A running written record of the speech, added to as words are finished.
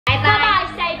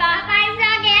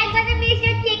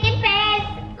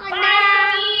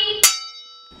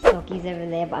Donkey's over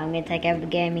there, but I'm gonna take over the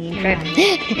gaming intro.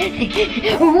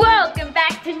 Welcome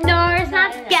back to Norris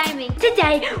Gaming.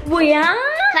 Today we are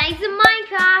playing some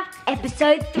Minecraft,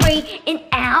 episode 3 in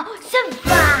our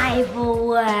survival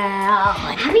world.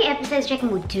 How many episodes do you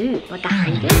reckon we'll do? Like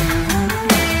 100?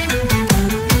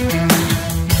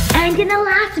 And in the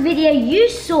last video, you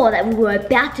saw that we were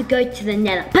about to go to the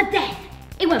Nether, but then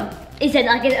it said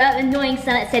like an annoying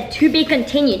sign that said to be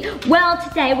continued. Well,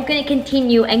 today we're going to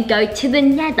continue and go to the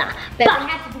Nether. But we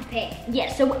have to prepare.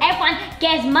 Yeah, so everyone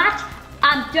get as much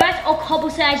dirt or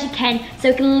cobblestone as you can so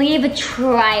we can leave a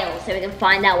trail so we can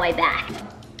find our way back.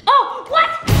 Oh, what?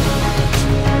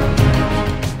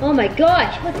 Oh my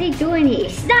gosh, what's he doing here?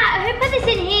 Snap, who put this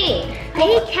in here?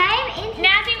 He came in.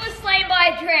 Nothing was slain by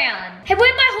a drown. Hey,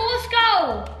 where'd my horse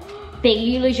go? Big,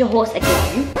 you lose your horse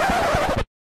again.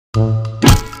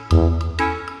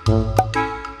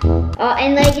 Oh,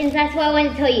 and Legends, that's what I wanted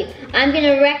to tell you. I'm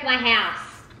gonna wreck my house.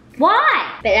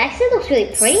 Why? But it actually looks really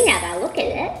pretty now that I look at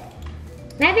it.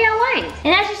 Maybe I won't.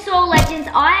 And as you saw, Legends,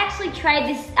 I actually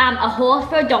traded this a horse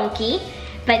for a donkey,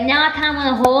 but now I can't want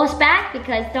a horse back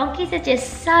because donkeys are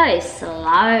just so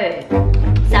slow.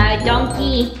 So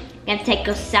donkey, I'm gonna take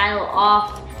your saddle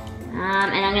off, and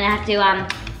I'm gonna have to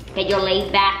get your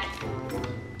lead back.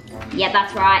 Yeah,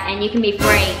 that's right, and you can be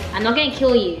free. I'm not gonna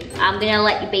kill you. I'm gonna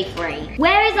let you be free.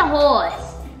 Where is a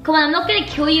horse? Come on, I'm not gonna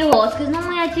kill you, horse, because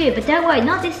normally I do, but don't worry,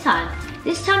 not this time.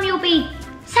 This time you'll be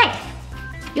safe.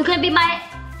 You're gonna be my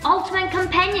ultimate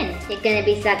companion. You're gonna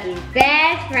be Sucky's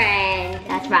best friend.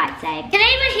 That's right, Sabe. Can I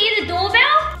even hear the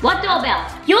doorbell? What doorbell?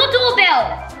 Your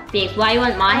doorbell. Biggs, why you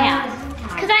want my house?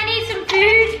 Because I need some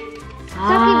food.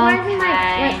 Sucky, why is my...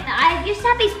 I used to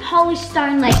have these polished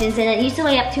stone Legends and it used to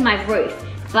lead up to my roof.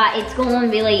 But it's gone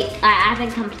really, I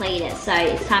haven't completed, so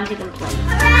it's time to complete.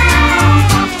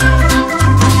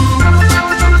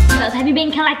 So have you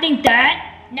been collecting dirt?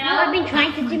 No, I've been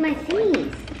trying to do my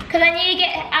things. Because I need to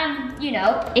get, you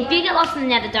know. If you get lost in the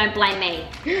Nether, don't blame me.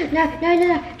 No.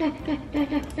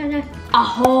 A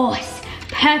horse.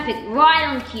 Perfect, right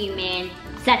on cue, man.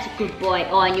 Such a good boy.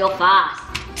 Oh, and you're fast.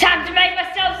 Time to make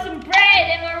myself some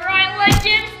bread, am I right,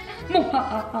 Legends?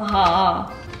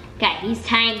 Okay, he's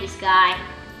tamed, this guy.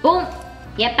 Boom.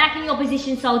 Get back in your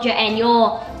position, soldier, and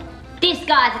this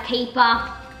guy's a keeper.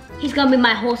 He's gonna be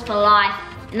my horse for life,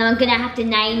 and I'm gonna have to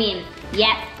name him.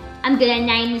 Yep, I'm gonna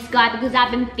name this guy because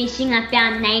I've been fishing and I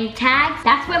found name tags.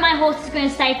 That's where my horse is gonna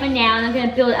stay for now, and I'm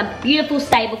gonna build a beautiful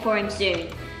stable for him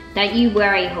soon. Don't you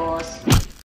worry, horse.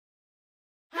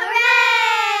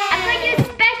 Hooray! I've got you a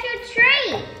special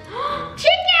treat.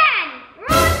 Chicken!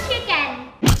 Raw chicken!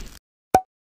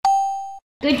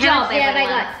 Good job,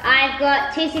 everyone. I've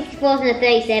got 2 64s and a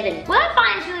 37. What I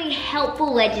find is really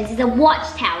helpful, Legends, is a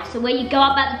watchtower. So where you go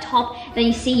up at the top, then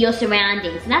you see your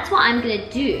surroundings. And that's what I'm gonna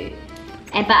do.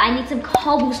 But I need some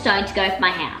cobblestone to go for my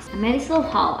house. I made this little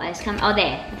hole. I just oh,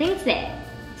 there. I think it's there.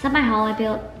 Is that my hole I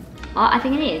built? Oh, I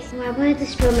think it is. Oh, I want to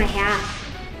destroy my house.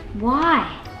 Why?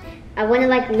 I want to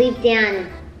like live down.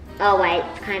 Oh wait,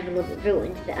 it's kind of a little bit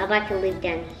ruined, but I'd like to live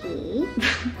down here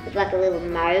with like a little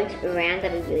moat around.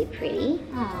 That'd be really pretty.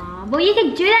 Aww, well you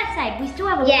can do that, Sabe. We still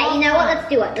have a lot. Yeah, you know what? Let's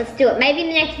do it. Let's do it. Maybe in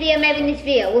the next video, maybe in this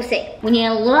video. We'll see. We need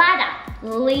a ladder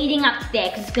leading up to there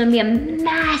because it's going to be a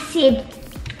massive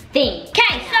thing.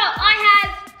 Okay, so I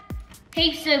have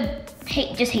heaps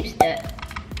of dirt.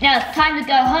 Now it's time to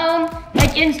go home,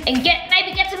 Legends, and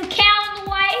maybe get some cow in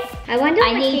the way. I wonder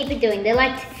what my sheep are doing. They're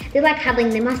like huddling.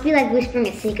 They must be like whispering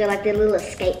a secret, like their little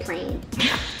escape plan.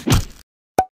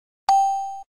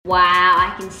 Wow,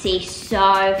 I can see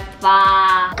so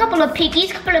far. Couple of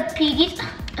piggies.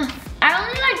 I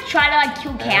only like try to like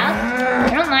kill cows.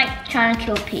 I don't like trying to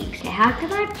kill pigs. Okay, how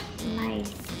could I play?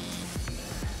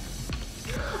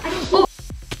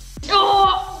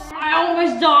 Oh, I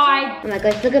almost died. Oh my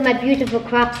gosh, look at my beautiful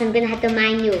crops. I'm gonna have to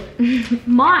mine you.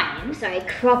 Mine? Sorry,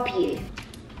 crop you.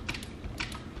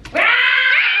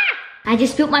 I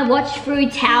just built my watch through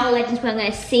tower, Legends, where I'm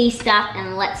gonna see stuff,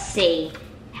 and let's see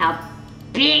how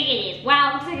big it is.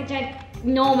 Wow, it looks like a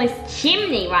ginormous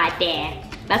chimney right there.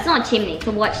 That's not a chimney, it's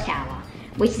a watchtower,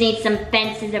 which needs some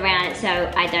fences around it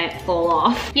so I don't fall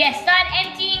off. Yeah, start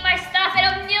emptying my stuff and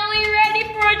I'm nearly ready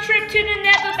for a trip to the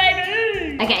Nether,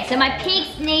 baby. Okay, so my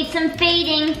pigs need some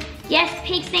feeding. Yes,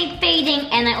 pigs need feeding,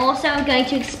 and I also am going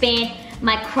to expand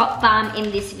my crop farm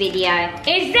in this video.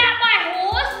 Is that my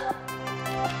horse?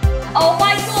 Oh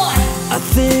my god! I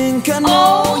think I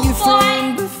know you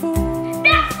from before.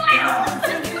 That's my horse!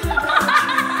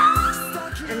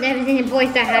 I've never seen a boy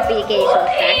so happy to get his horse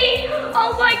back.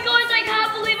 Oh my gosh, I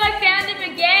can't believe I found him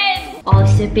again! Oh,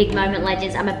 this is a big moment,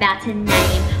 Legends. I'm about to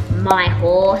name my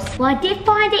horse. Well, I did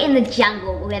find it in the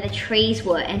jungle where the trees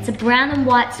were, and it's a brown and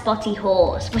white spotty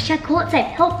horse. What should I call it? Say,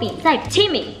 help me. Say,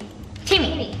 Timmy.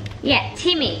 Timmy. Yeah,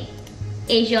 Timmy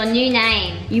is your new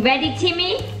name. You ready,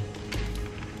 Timmy?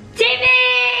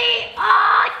 Timmy!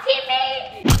 Oh,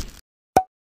 Timmy!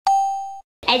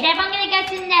 Is everyone gonna go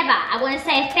to Nether? I want to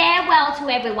say a farewell to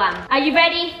everyone. Are you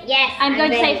ready? Yes, I'm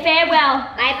going ready. to say farewell.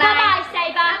 Bye-bye. Bye-bye,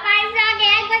 Saber. Bye-bye, Zombie.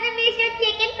 I'm gonna miss your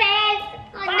chicken face.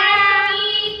 Oh, Bye, no.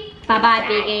 Bye-bye,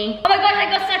 Biggie. Oh my god, I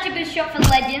got such a good shot for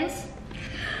Legends.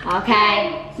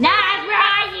 Okay. Now, where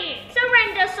are you?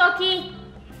 Surrender, Socky.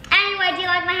 Anyway, do you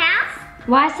like my house?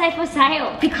 Why say for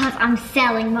sale? Because I'm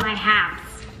selling my house.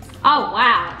 Oh,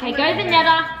 wow. Okay, go to the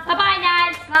Nether. Bye-bye,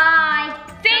 Nads. Bye.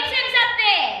 Phantom's up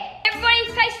there. Everybody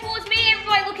face towards me.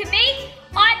 Everybody look at me.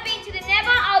 I've been to the Nether.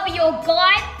 I'll be your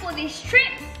guide for this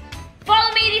trip.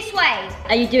 Follow me this way.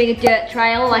 Are you doing a dirt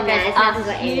trail like No, I it's not asked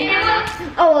got you? any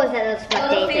Oh, what was that? That was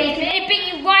spectators. It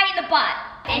bit you right in the butt.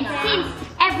 And since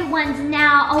everyone's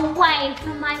now away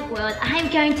from my world, I'm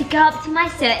going to go up to my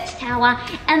search tower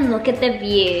and look at the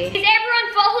view. Is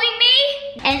everyone following me?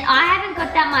 And I haven't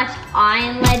got that much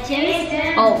iron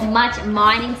legends or much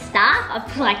mining stuff.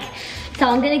 So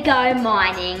I'm gonna go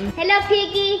mining. Hello,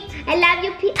 Piggy. I love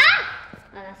you, Piggy. Ah!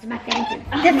 Oh, that's my Phantom.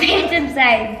 The Phantom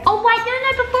saved. Oh wait,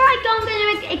 no, before I go, I'm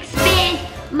gonna expand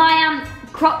my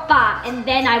crop bar and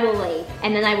then I will leave.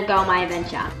 And then I will go on my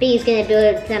adventure. Piggy's gonna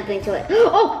build something to it.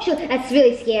 Oh, sure. That's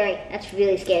really scary. That's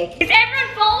really scary. Is everyone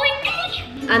following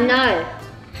me? No.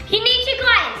 You need to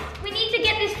guys. We need to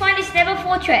get this find this Nether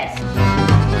fortress.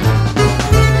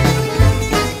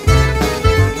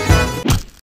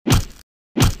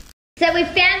 So we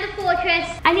found the fortress.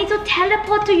 I need to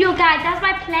teleport to you guys. That's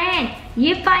my plan.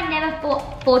 You find Nether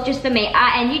fortress for me,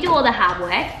 and you do all the hard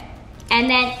work, and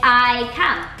then I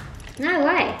come. No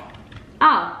way.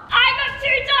 Oh. I got 2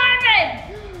 diamonds.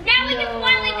 Now we can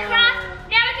finally craft.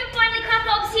 Now we can finally craft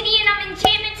the obsidian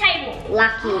enchantment table.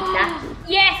 Lucky.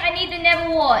 Yes, I need the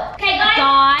Nether wart. Okay, guys.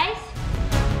 Guys.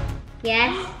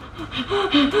 Yes.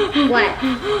 What?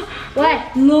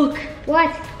 What? Look. What?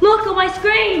 Look on my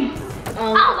screen.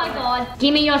 Oh my god.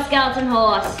 Give me your skeleton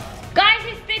horse. Guys,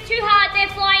 they're too hard. They're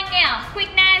flying now. Quick,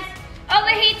 Naz. Over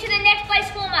here to the next place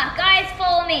former. Guys,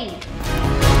 follow me.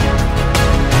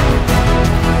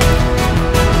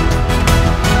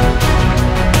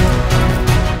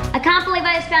 I can't believe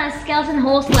I just found a skeleton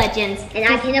horse legends. And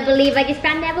I cannot believe I just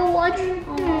found Nether wart.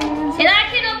 And I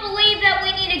cannot believe that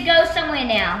we need to go somewhere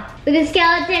now. With the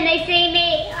skeleton, they see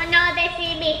me. Oh no, they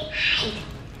see me.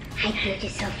 Hide, build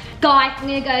yourself. Guys, I'm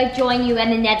gonna go join you in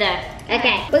the Nether.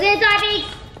 Okay, we're gonna die, Biggs.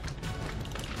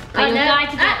 We'll die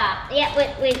together. Yeah,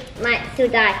 we might still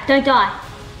die. Don't die.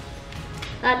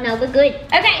 Oh no, we're good.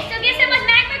 Okay, so guess how much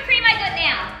magma cream I got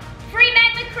now? Free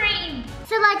magma cream.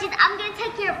 So Legend, I'm gonna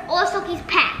take care of all Socky's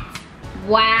pets.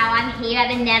 Wow, I'm here at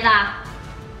the Nether.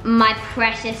 My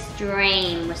precious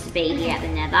dream was to be here at the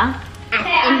Nether.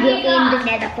 And we're in the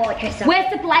Nether fortress. Where's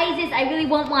the blazes? I really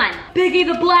want one. Biggie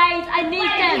the blaze, I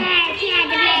need them.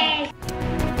 Yes.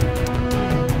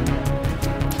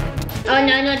 Oh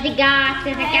no, not the gas.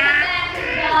 There's a gas.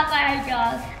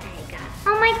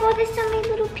 Oh my god, there's so many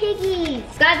little piggies.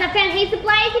 Guys, I found here's the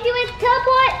blaze if you want to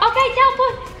teleport. Okay,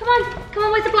 teleport. Come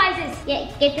on, where's the blazes?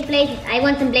 Yeah, get the blazes. I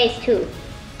want some blaze too.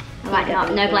 Alright,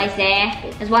 no blaze there.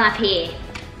 There's one up here.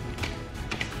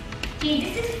 Gee,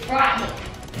 this is frightening.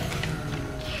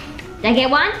 Did I get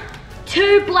one?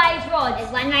 2 blaze rods.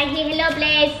 There's one right here. Hello,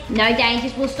 Blaze. No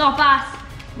dangers will stop us.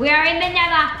 We are in the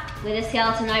Nether. With a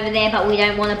skeleton over there, but we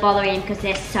don't want to bother him because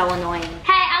they're so annoying.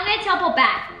 Hey, I'm going to teleport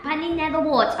back. But I need nether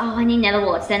warts. Oh, I need nether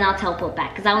warts. Then I'll teleport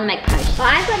back because I want to make potions. Oh,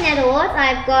 I've got nether warts.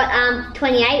 I've got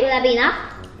 28. Will that be enough?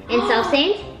 And soul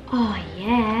sand. Oh,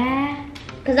 yeah.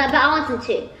 But I want some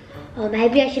too. Oh,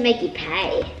 maybe I should make you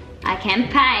pay. I can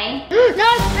pay. No,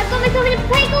 I've got myself in a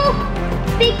pickle.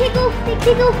 Big pickle, big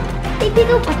pickle, big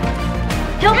pickle.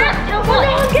 Teleport, teleport. Oh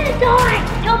no, I'm gonna die.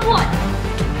 Teleport.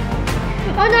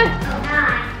 Oh no.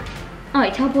 Oh,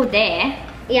 you teleport there.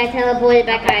 Yeah, I teleported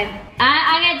back home.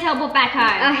 I'm going to teleport back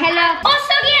home. Oh, hello. Oh,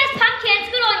 Soggy has pumpkins.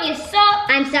 Good on you, Sock.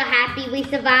 I'm so happy we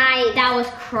survived. That was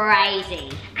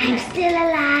crazy. I'm still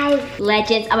alive.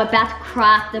 Legends, I'm about to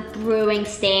craft the brewing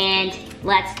stand.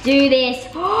 Let's do this.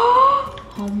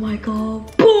 Oh my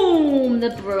god. Boom! The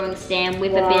brewing stand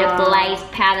with a bit of blaze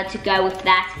powder to go with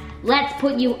that. Let's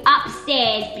put you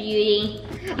upstairs, beauty.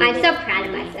 I'm so proud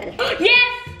of myself.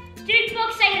 Yes!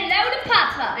 Jukebox, say hello to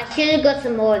Papa. I should have got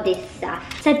some more of this stuff.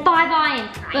 So 5 iron.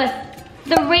 But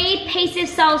 3 pieces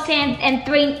of soul sand and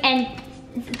 3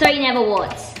 nether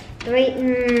warts. 3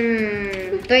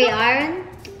 iron,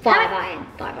 5 iron,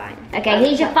 5 iron. Okay,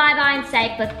 here's your 5 iron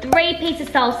save for 3 pieces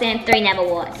of soul sand, 3 never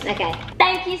was. Okay.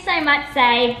 Thank you so much,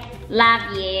 Save. Love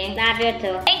you. Love you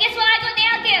too. And guess what I got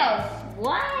now, girls?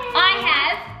 What? I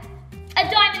have a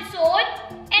diamond sword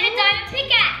and a diamond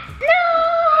pickaxe. No!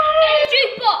 And a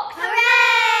jukebox.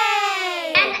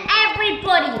 Hooray! And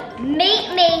everybody, meet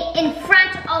me in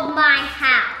front of my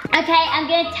house. Okay, I'm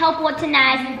gonna teleport to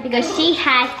Naz because she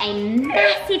has a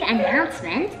massive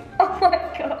announcement Oh my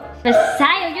god. for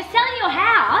sale. You're selling your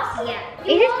house? Yeah.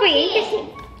 It is pretty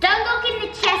interesting. Don't look in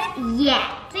the chest yet.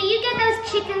 So you get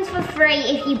those chickens for free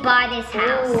if you buy this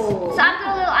house. Ooh. So I've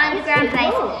got a little underground pretty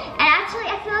base. cool. And actually,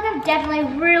 I feel like I've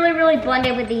definitely really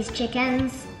bonded with these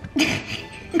chickens.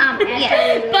 Yeah.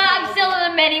 But I'm selling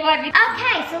them anyway.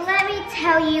 Okay, so let me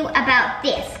tell you about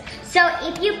this. So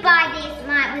if you buy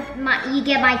this, you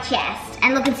get my chest.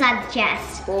 And look inside the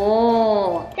chest.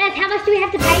 Oh. Dad, how much do we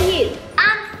have to pay you?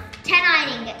 10 iron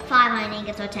ingots, 5 iron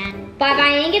ingots or 10. 5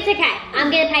 iron ingots? Okay. I'm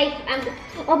gonna pay.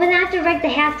 Oh, but I have to wreck the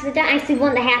house because I don't actually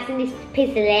want the house in this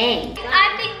piece of land.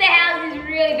 I think the house is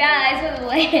really bad. I saw the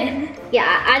land.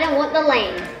 Yeah, I don't want the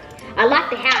land. I like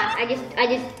the house. I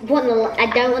just want the. I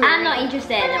don't want. I'm not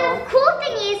interested at all. all. The cool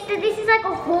thing is that this is like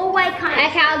a hallway kind of.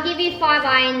 Okay, I'll give you 5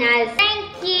 iron Naz.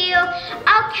 Thank you.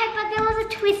 Okay, but there was a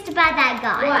twist about that,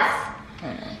 guys.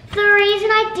 What? The reason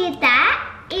I did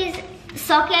that is,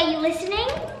 Socky, are you listening?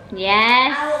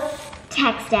 Yes.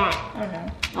 Text Dad.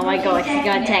 Oh my gosh, she's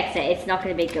gonna text it. It's not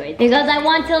gonna be good. Because I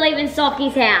want to live in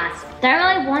Socky's house. Don't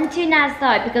really want to, Naz,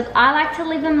 though, because I like to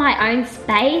live in my own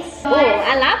space. Oh,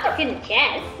 I love what's in the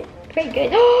chest. Pretty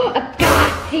good. Oh, a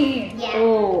ghast. Yeah.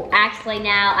 Oh, actually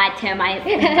now I turn my.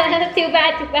 too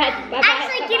bad, too bad. Bye-bye,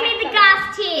 Actually, give me the bye-bye.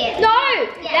 gas tier. No,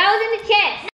 Yeah. that was in the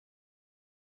chest.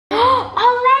 Oh,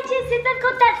 legend, since I've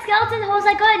got that skeleton horse,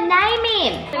 I gotta name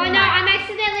him. Oh no, I'm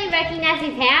accidentally wrecking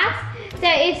Naz's house. So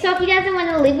if Socky doesn't want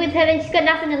to live with her, then she's got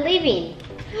nothing to live in.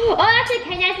 Oh, that's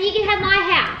okay, Nazi, you can have my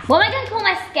house. What am I gonna call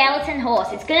my skeleton horse?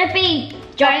 It's gonna be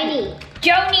Joni.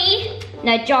 Joni.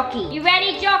 No, Jockey. You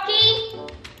ready, Jockey?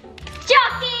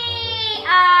 Jockey!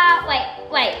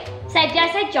 Wait. Say, did I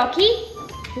say Jockey?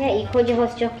 Yeah, you called your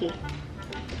horse Jockey.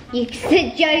 You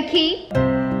said Jokey.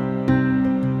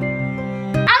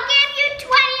 I'll give you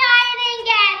 20 iron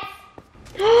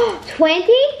ingots. 20?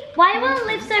 Why do you want to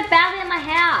live so badly in my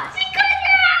house? Because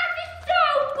your house is so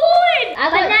good. I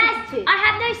But got Naz, I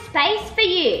have no space for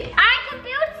you. I can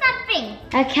build something.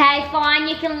 Okay, fine,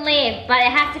 you can live, but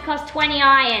it has to cost 20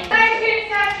 iron. I think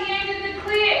that's the end of the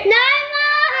clip. No,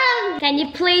 Mom! Can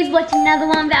you please watch another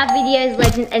one of our videos,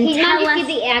 Legend, and He's not tell just us...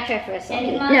 did the outro for a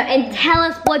second. No, and tell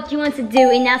us what you want to do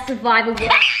in our survival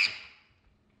world.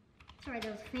 Sorry,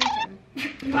 there was a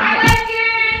phantom. Bye,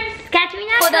 Legends. Catch me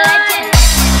next For the time. Legend.